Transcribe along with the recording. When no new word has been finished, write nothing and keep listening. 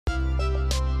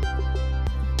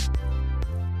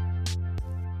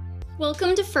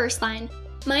Welcome to First Line.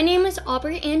 My name is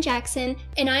Aubrey Ann Jackson,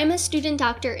 and I am a student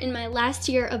doctor in my last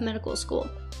year of medical school.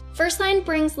 First Line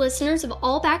brings listeners of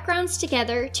all backgrounds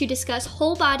together to discuss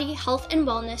whole body health and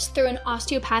wellness through an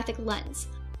osteopathic lens.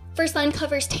 First Line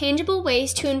covers tangible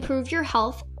ways to improve your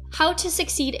health, how to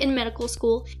succeed in medical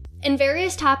school, and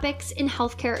various topics in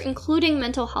healthcare, including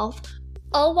mental health,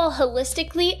 all while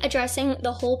holistically addressing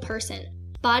the whole person,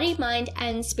 body, mind,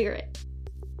 and spirit.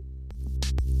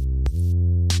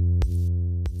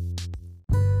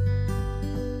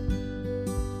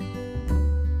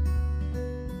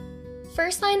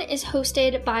 First Line is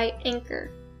hosted by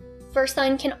Anchor. First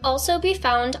Line can also be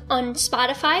found on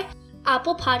Spotify,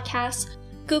 Apple Podcasts,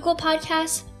 Google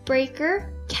Podcasts,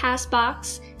 Breaker,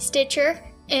 Castbox, Stitcher,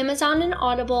 Amazon and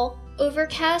Audible,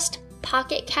 Overcast,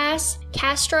 Pocket Casts,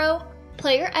 Castro,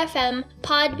 Player FM,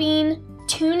 Podbean,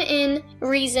 TuneIn,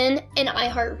 Reason, and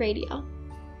iHeartRadio.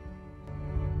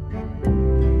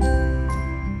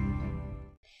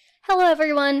 Hello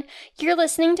everyone, you're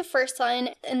listening to First Line,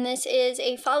 and this is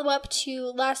a follow-up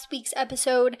to last week's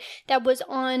episode that was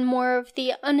on more of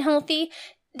the unhealthy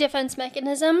defense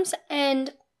mechanisms,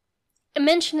 and I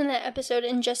mentioned in that episode,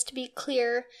 and just to be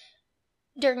clear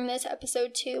during this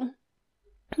episode too,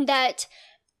 that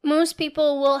most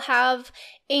people will have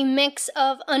a mix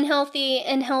of unhealthy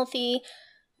and healthy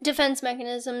defense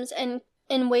mechanisms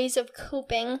and ways of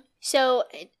coping. So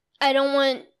I don't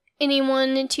want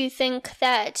anyone to think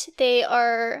that they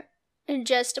are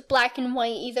just black and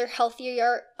white, either healthy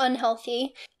or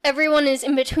unhealthy. Everyone is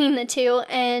in between the two,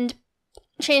 and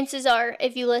chances are,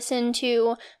 if you listen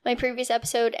to my previous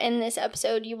episode and this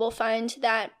episode, you will find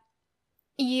that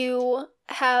you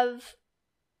have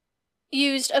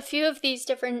used a few of these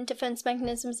different defense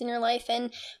mechanisms in your life,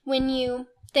 and when you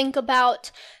think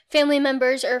about family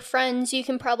members or friends, you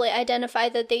can probably identify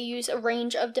that they use a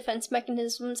range of defense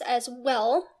mechanisms as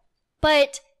well.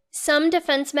 But some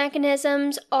defense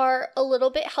mechanisms are a little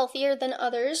bit healthier than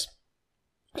others,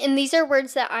 and these are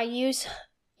words that I use.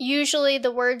 Usually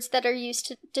the words that are used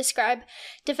to describe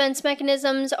defense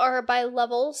mechanisms are by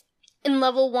levels. And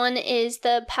level 1 is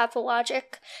the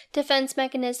pathologic defense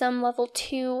mechanism. Level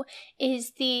 2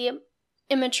 is the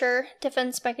immature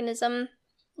defense mechanism.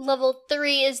 Level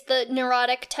 3 is the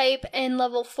neurotic type, and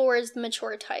level 4 is the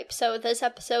mature type. So this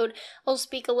episode, I'll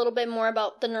speak a little bit more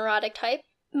about the neurotic type.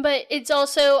 But it's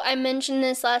also, I mentioned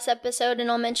this last episode,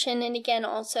 and I'll mention it again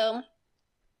also,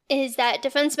 is that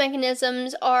defense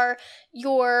mechanisms are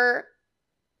your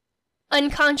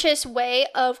unconscious way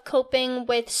of coping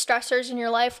with stressors in your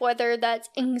life, whether that's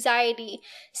anxiety,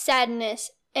 sadness,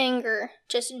 anger,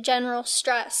 just general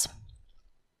stress.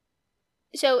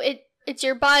 So it's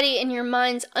your body and your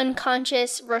mind's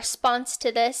unconscious response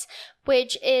to this,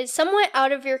 which is somewhat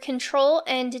out of your control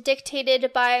and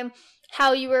dictated by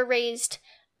how you were raised,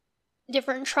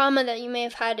 different trauma that you may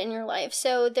have had in your life.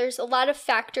 So there's a lot of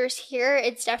factors here.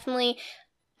 It's definitely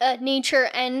nature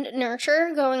and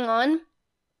nurture going on.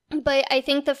 But I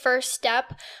think the first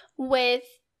step with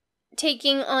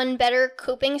taking on better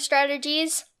coping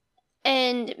strategies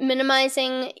and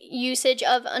minimizing usage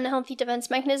of unhealthy defense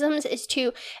mechanisms is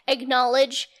to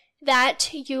acknowledge that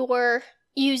you're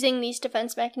using these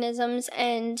defense mechanisms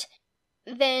and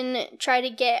then try to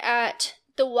get at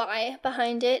the why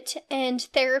behind it. And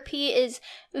therapy is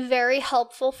very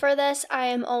helpful for this. I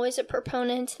am always a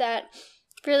proponent that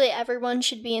really everyone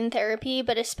should be in therapy,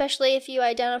 but especially if you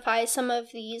identify some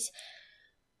of these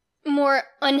more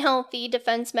unhealthy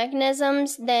defense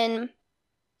mechanisms, then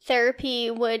therapy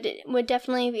would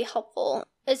definitely be helpful,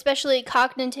 especially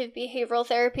cognitive behavioral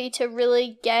therapy, to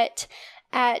really get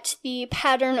at the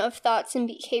pattern of thoughts and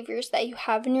behaviors that you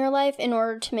have in your life in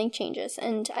order to make changes.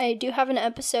 And I do have an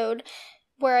episode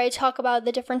where I talk about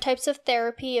the different types of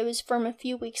therapy. It was from a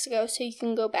few weeks ago, so you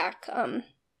can go back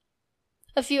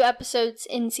a few episodes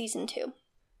in season 2.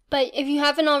 But if you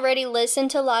haven't already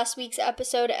listened to last week's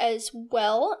episode as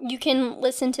well, you can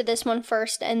listen to this one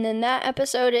first and then that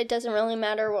episode. It doesn't really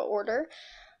matter what order,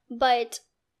 but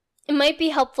it might be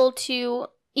helpful to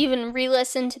even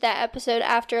re-listen to that episode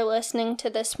after listening to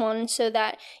this one so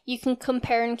that you can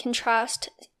compare and contrast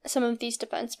some of these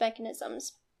defense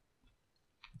mechanisms.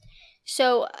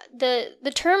 So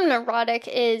the term neurotic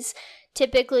is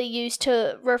typically used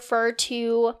to refer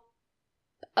to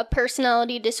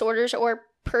personality disorders or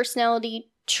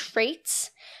personality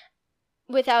traits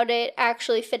without it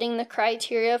actually fitting the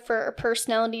criteria for a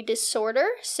personality disorder.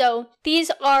 So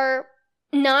these are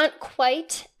not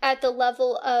quite at the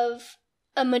level of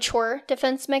a mature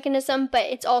defense mechanism, but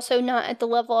it's also not at the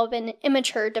level of an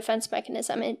immature defense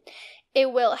mechanism.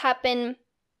 It will happen,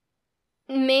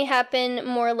 may happen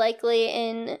more likely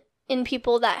in in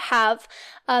people that have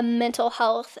mental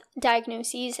health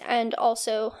diagnoses, and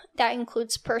also that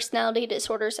includes personality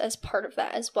disorders as part of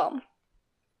that as well.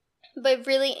 But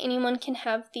really, anyone can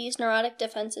have these neurotic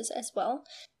defenses as well.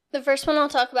 The first one I'll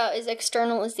talk about is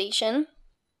externalization.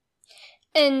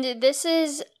 And this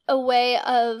is a way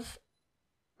of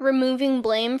removing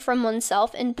blame from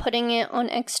oneself and putting it on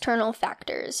external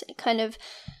factors, kind of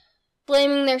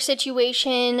blaming their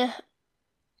situation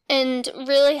and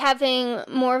really having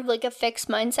more of like a fixed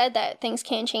mindset that things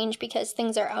can't change because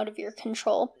things are out of your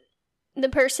control. The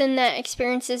person that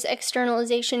experiences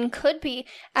externalization could be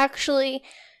actually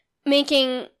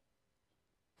making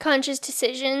conscious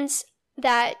decisions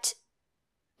that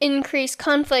increase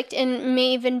conflict and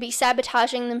may even be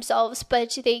sabotaging themselves,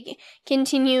 but they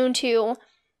continue to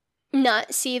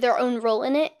not see their own role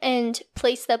in it and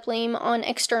place the blame on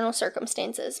external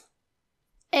circumstances.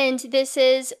 And this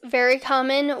is very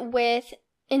common with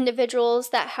individuals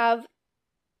that have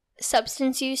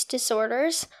substance use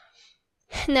disorders.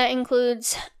 And that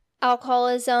includes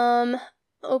alcoholism,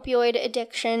 opioid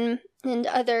addiction, and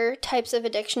other types of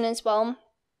addiction as well,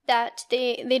 that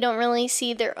they don't really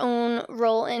see their own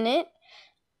role in it.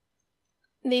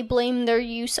 They blame their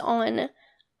use on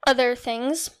other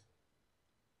things.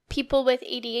 People with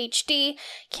ADHD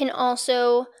can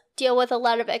also deal with a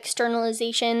lot of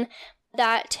externalization,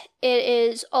 that it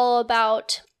is all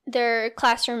about their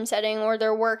classroom setting or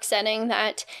their work setting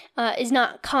that is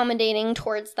not accommodating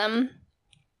towards them.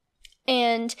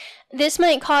 And this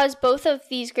might cause both of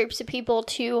these groups of people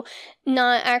to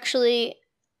not actually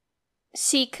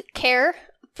seek care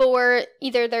for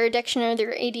either their addiction or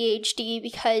their ADHD,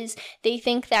 because they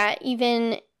think that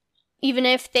even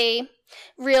if they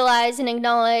realize and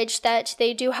acknowledge that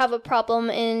they do have a problem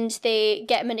and they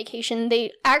get medication,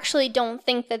 they actually don't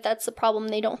think that that's the problem.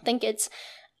 They don't think it's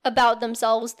about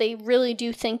themselves. They really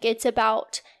do think it's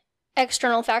about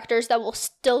external factors that will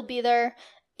still be there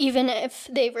even if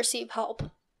they receive help.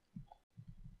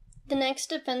 The next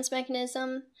defense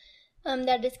mechanism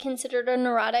that is considered a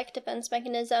neurotic defense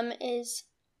mechanism is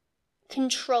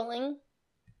controlling.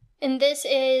 And this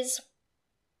is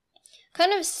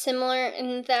kind of similar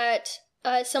in that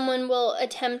someone will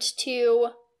attempt to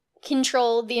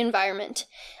control the environment.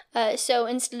 So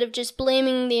instead of just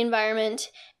blaming the environment,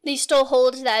 they still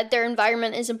hold that their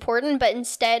environment is important, but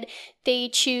instead they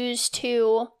choose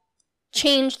to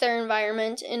change their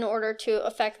environment in order to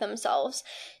affect themselves.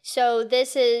 So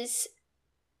this is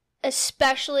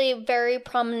especially very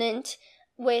prominent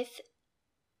with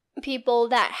people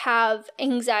that have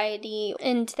anxiety,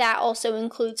 and that also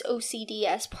includes OCD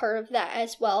as part of that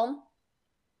as well.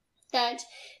 That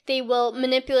they will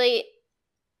manipulate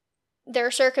their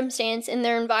circumstance in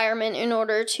their environment in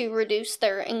order to reduce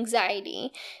their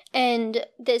anxiety. And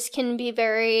this can be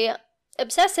very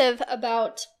obsessive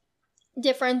about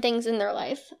different things in their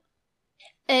life.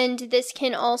 And this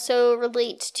can also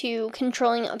relate to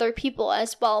controlling other people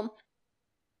as well.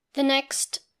 The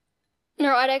next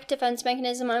neurotic defense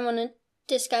mechanism I want to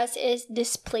discuss is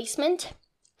displacement.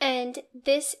 And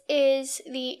this is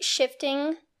the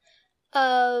shifting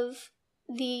of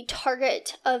the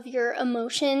target of your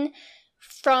emotion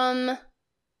from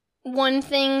one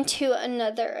thing to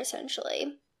another,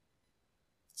 essentially.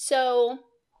 So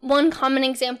one common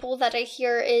example that I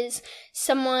hear is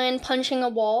someone punching a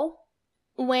wall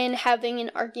when having an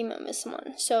argument with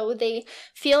someone. So they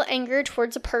feel anger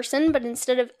towards a person, but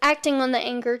instead of acting on the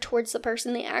anger towards the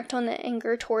person, they act on the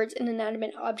anger towards an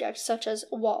inanimate object, such as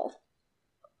a wall.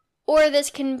 Or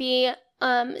this can be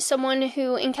someone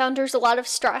who encounters a lot of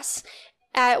stress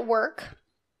at work,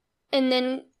 and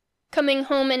then coming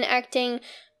home and acting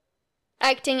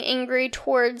angry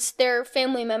towards their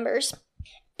family members.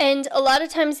 And a lot of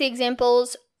times the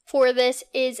examples for this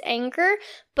is anger,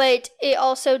 but it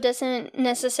also doesn't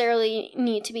necessarily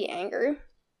need to be anger.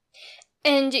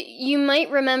 And you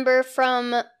might remember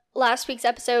from last week's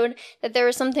episode that there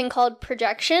was something called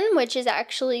projection, which is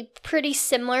actually pretty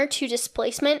similar to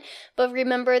displacement, but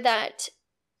remember that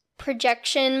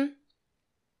projection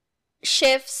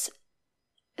shifts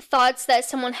thoughts that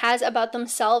someone has about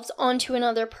themselves onto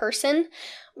another person,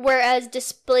 whereas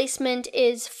displacement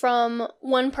is from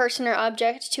one person or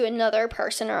object to another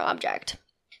person or object.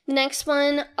 The next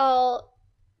one I'll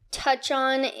touch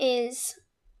on is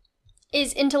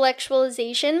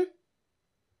intellectualization,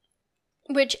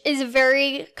 which is a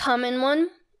very common one.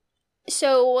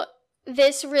 So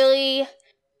this really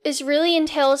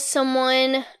entails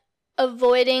someone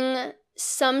avoiding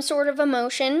some sort of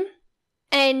emotion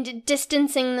and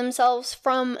distancing themselves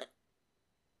from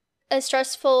a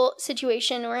stressful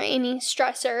situation or any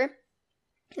stressor.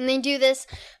 And they do this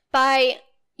by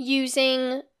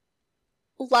using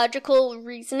logical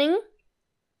reasoning.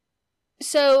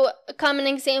 So a common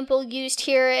example used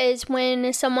here is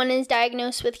when someone is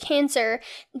diagnosed with cancer,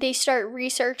 they start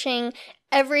researching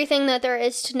everything that there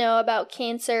is to know about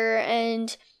cancer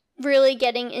and really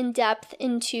getting in depth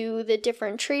into the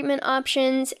different treatment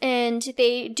options, and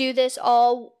they do this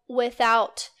all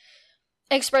without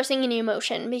expressing any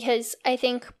emotion, because I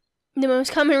think the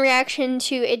most common reaction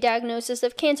to a diagnosis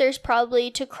of cancer is probably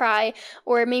to cry,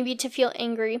 or maybe to feel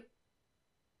angry,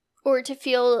 or to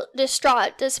feel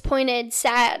distraught, disappointed,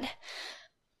 sad,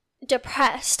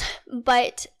 depressed.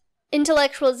 But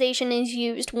intellectualization is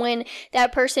used when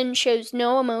that person shows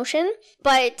no emotion,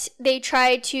 but they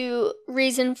try to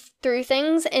reason through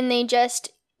things, and they just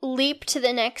leap to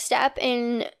the next step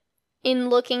in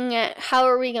looking at how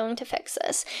are we going to fix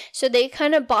this. So they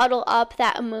kind of bottle up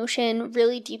that emotion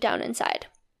really deep down inside.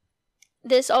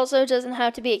 This also doesn't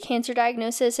have to be a cancer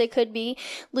diagnosis. It could be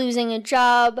losing a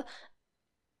job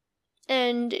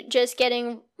and just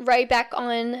getting right back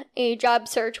on a job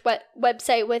search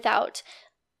website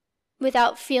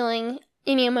without feeling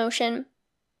any emotion.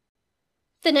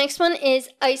 The next one is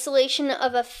isolation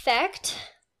of affect.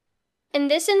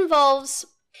 And this is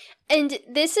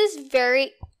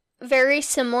very, very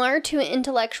similar to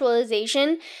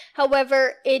intellectualization.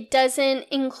 However, it doesn't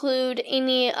include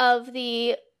any of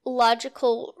the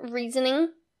logical reasoning.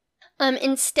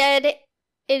 Instead,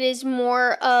 it is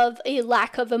more of a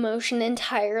lack of emotion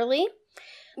entirely,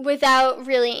 without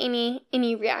really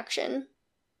any reaction.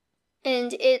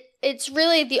 And it's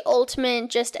really the ultimate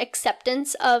just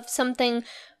acceptance of something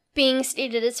being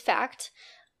stated as fact.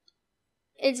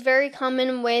 It's very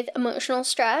common with emotional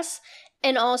stress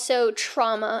and also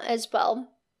trauma as well.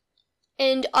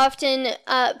 And often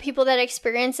people that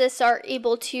experience this are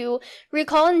able to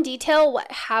recall in detail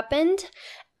what happened.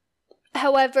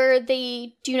 However,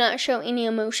 they do not show any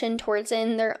emotion towards it,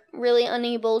 and they're really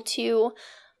unable to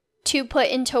put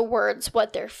into words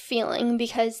what they're feeling,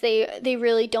 because they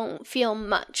really don't feel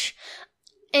much.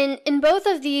 And in both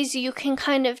of these, you can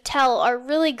kind of tell are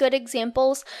really good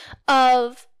examples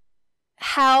of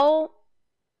how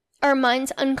our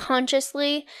minds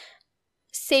unconsciously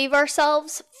save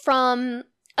ourselves from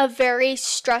a very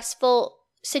stressful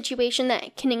situation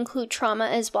that can include trauma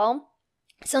as well.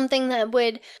 Something that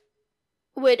would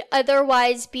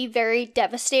otherwise be very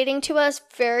devastating to us,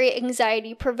 very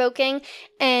anxiety-provoking,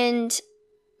 and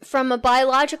from a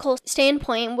biological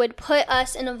standpoint would put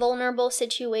us in a vulnerable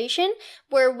situation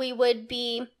where we would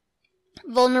be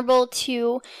vulnerable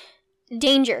to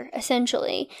danger,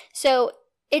 essentially. So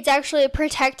it's actually a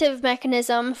protective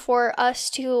mechanism for us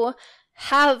to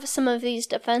have some of these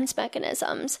defense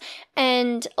mechanisms.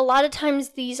 And a lot of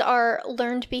times these are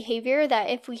learned behavior that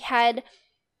if we had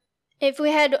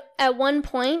at one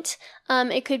point,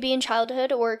 it could be in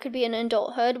childhood or it could be in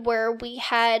adulthood, where we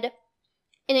had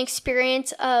an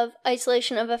experience of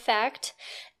isolation of affect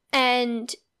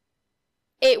and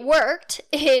it worked,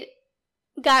 it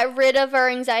got rid of our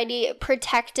anxiety, it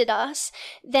protected us,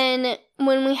 then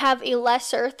when we have a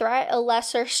lesser threat, a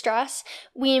lesser stress,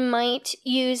 we might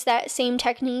use that same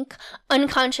technique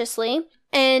unconsciously,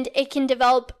 and it can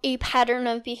develop a pattern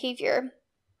of behavior.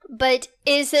 But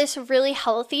is this really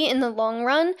healthy in the long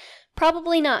run?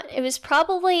 Probably not. It was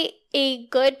probably a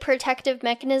good protective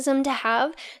mechanism to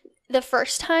have the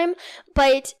first time,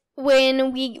 but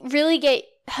when we really get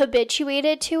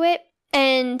habituated to it,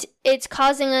 and it's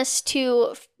causing us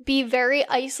to be very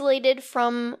isolated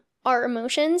from our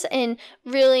emotions and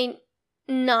really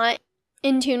not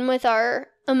in tune with our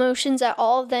emotions at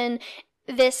all, then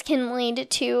this can lead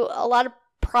to a lot of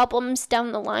problems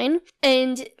down the line.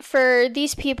 And for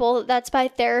these people, that's by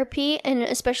therapy, and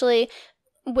especially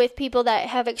with people that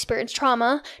have experienced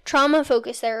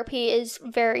trauma-focused therapy is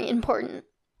very important.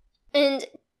 And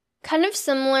kind of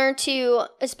similar to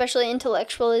especially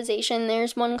intellectualization,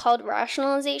 there's one called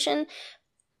rationalization,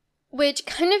 which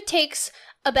kind of takes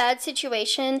a bad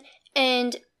situation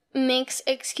and makes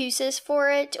excuses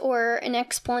for it or an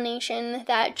explanation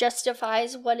that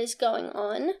justifies what is going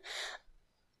on.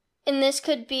 And this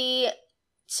could be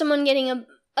someone getting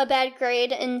a bad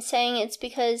grade and saying it's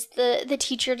because the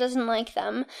teacher doesn't like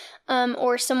them,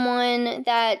 or someone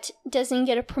that doesn't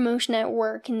get a promotion at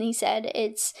work and they said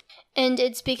it's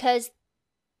because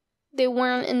they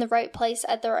weren't in the right place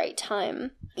at the right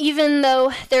time. Even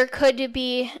though there could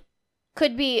be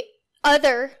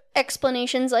other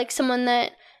explanations, like someone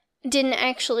that didn't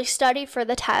actually study for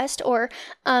the test, or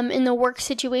in the work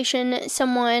situation,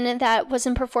 someone that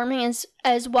wasn't performing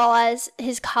as well as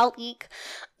his colleague.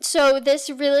 So this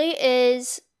really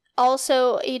is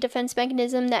also a defense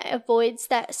mechanism that avoids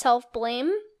that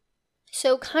self-blame.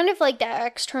 So kind of like that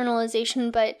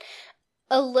externalization, but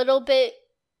a little bit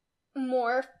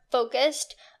more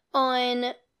focused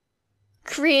on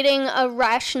creating a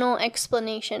rational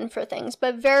explanation for things,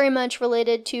 but very much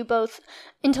related to both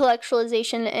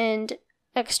intellectualization and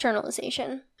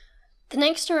externalization. The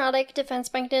next neurotic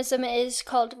defense mechanism is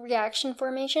called reaction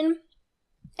formation,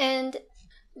 and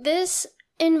this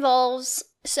involves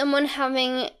someone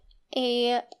having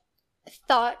a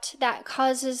thought that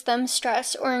causes them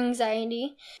stress or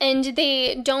anxiety, and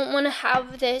they don't want to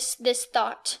have this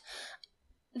thought.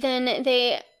 Then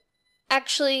they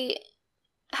actually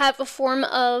have a form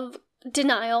of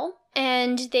denial,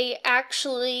 and their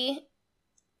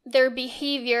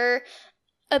behavior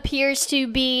appears to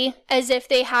be as if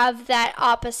they have that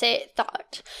opposite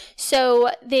thought.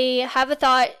 So they have a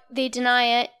thought, they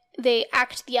deny it, they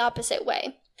act the opposite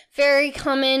way. Very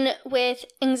common with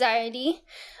anxiety.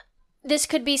 This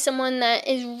could be someone that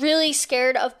is really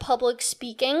scared of public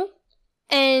speaking,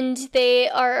 and they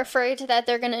are afraid that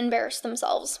they're going to embarrass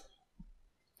themselves.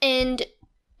 And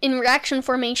in reaction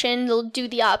formation, they'll do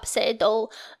the opposite.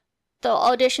 They'll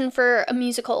audition for a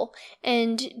musical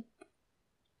and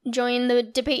join the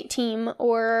debate team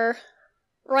or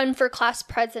run for class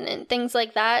president, things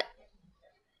like that.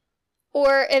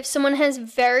 Or if someone has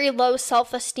very low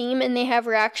self-esteem and they have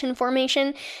reaction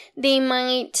formation, they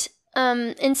might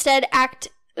instead act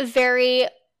very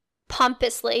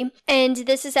pompously. And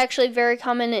this is actually very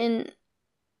common in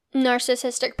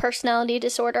narcissistic personality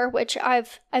disorder, which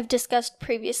I've discussed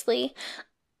previously.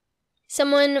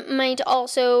 Someone might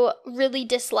also really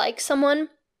dislike someone,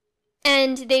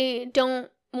 and they don't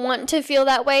want to feel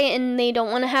that way, and they don't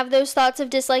want to have those thoughts of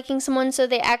disliking someone, so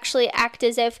they actually act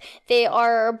as if they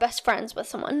are best friends with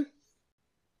someone.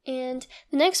 And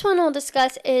the next one I'll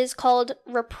discuss is called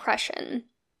repression.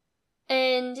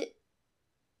 And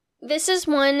this is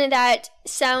one that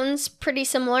sounds pretty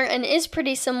similar and is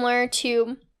pretty similar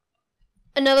to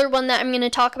another one that I'm going to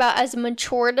talk about as a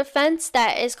mature defense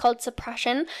that is called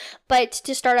suppression. But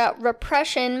to start out,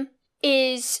 repression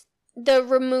is the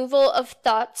removal of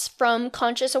thoughts from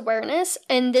conscious awareness,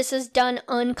 and this is done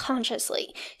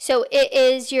unconsciously. So it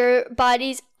is your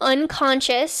body's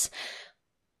unconscious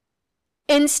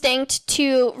instinct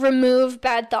to remove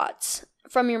bad thoughts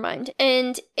from your mind.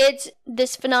 And it's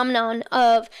this phenomenon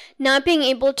of not being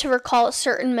able to recall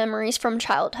certain memories from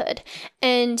childhood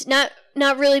and not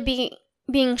really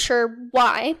being sure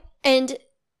why. And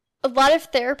a lot of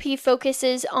therapy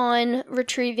focuses on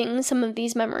retrieving some of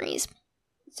these memories.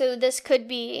 So this could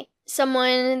be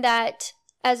someone that,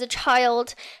 as a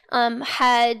child,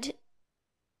 had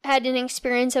an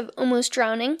experience of almost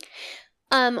drowning,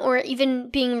 or even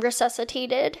being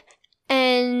resuscitated,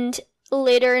 and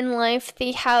later in life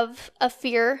they have a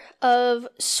fear of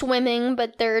swimming,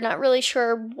 but they're not really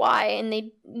sure why,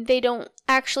 and they don't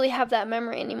actually have that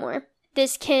memory anymore.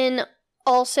 This can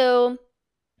also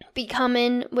be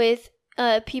common with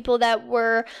people that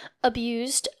were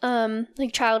abused,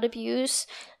 like child abuse.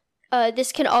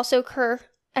 This can also occur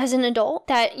as an adult,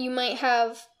 that you might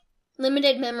have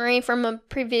limited memory from a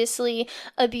previously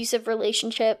abusive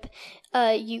relationship.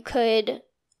 You could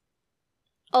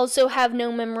also have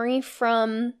no memory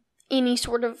from any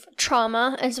sort of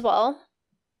trauma as well.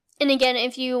 And again,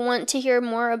 if you want to hear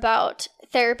more about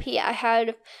therapy, I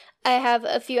have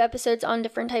a few episodes on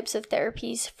different types of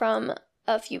therapies from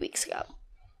a few weeks ago.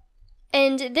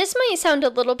 And this might sound a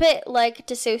little bit like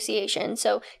dissociation.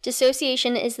 So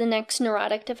dissociation is the next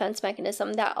neurotic defense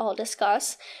mechanism that I'll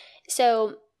discuss.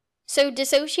 So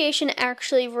dissociation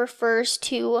actually refers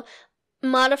to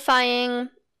modifying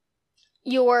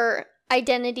your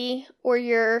identity or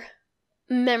your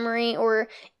memory or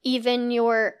even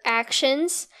your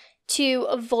actions to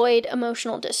avoid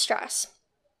emotional distress.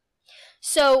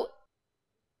 So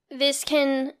this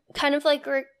can kind of like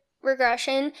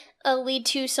regression lead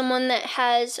to someone that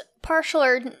has partial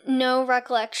or no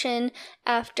recollection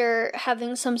after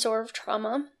having some sort of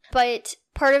trauma. But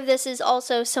part of this is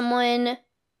also someone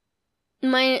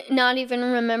might not even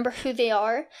remember who they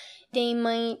are. They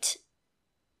might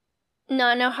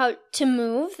not know how to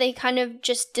move. They kind of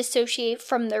just dissociate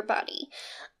from their body.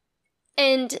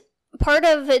 And part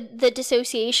of the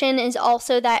dissociation is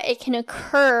also that it can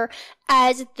occur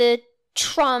as the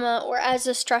trauma or as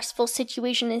a stressful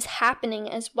situation is happening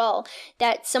as well,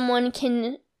 that someone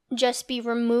can just be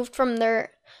removed from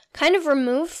their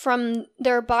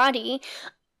body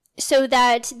so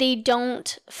that they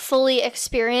don't fully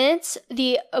experience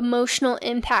the emotional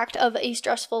impact of a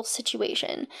stressful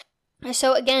situation.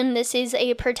 So again, this is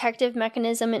a protective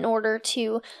mechanism in order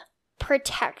to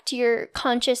protect your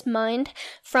conscious mind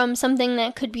from something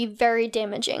that could be very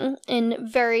damaging and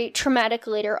very traumatic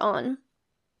later on.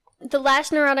 The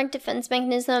last neurotic defense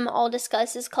mechanism I'll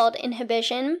discuss is called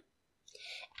inhibition.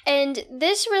 And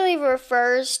this really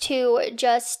refers to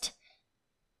just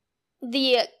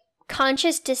the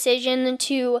conscious decision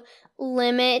to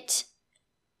limit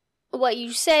what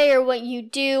you say or what you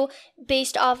do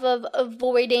based off of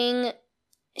avoiding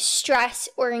stress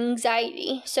or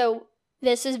anxiety. So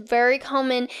this is very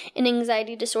common in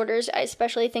anxiety disorders. I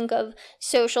especially think of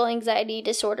social anxiety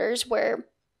disorders where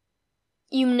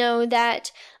you know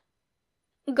that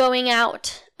going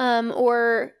out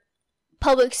or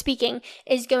public speaking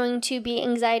is going to be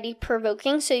anxiety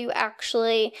provoking, so you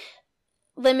actually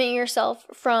limit yourself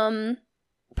from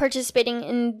participating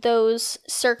in those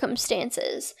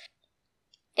circumstances.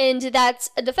 And that's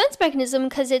a defense mechanism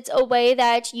because it's a way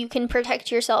that you can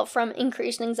protect yourself from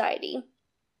increased anxiety.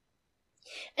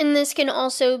 And this can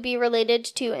also be related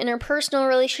to interpersonal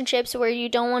relationships where you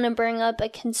don't want to bring up a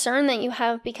concern that you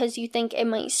have because you think it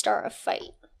might start a fight.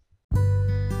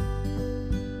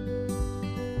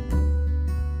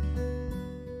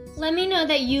 Let me know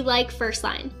that you like First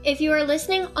Line. If you are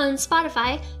listening on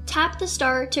Spotify, tap the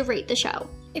star to rate the show.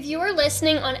 If you are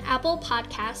listening on Apple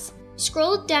Podcasts,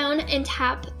 scroll down and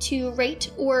tap to rate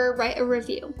or write a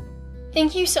review.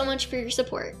 Thank you so much for your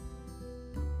support.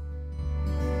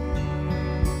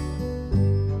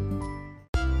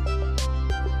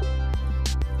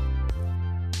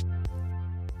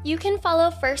 You can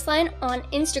follow First Line on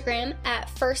Instagram at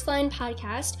First Line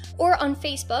Podcast or on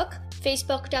Facebook,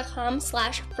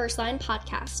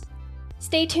 facebook.com/firstlinepodcast.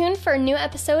 Stay tuned for a new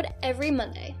episode every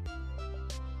Monday.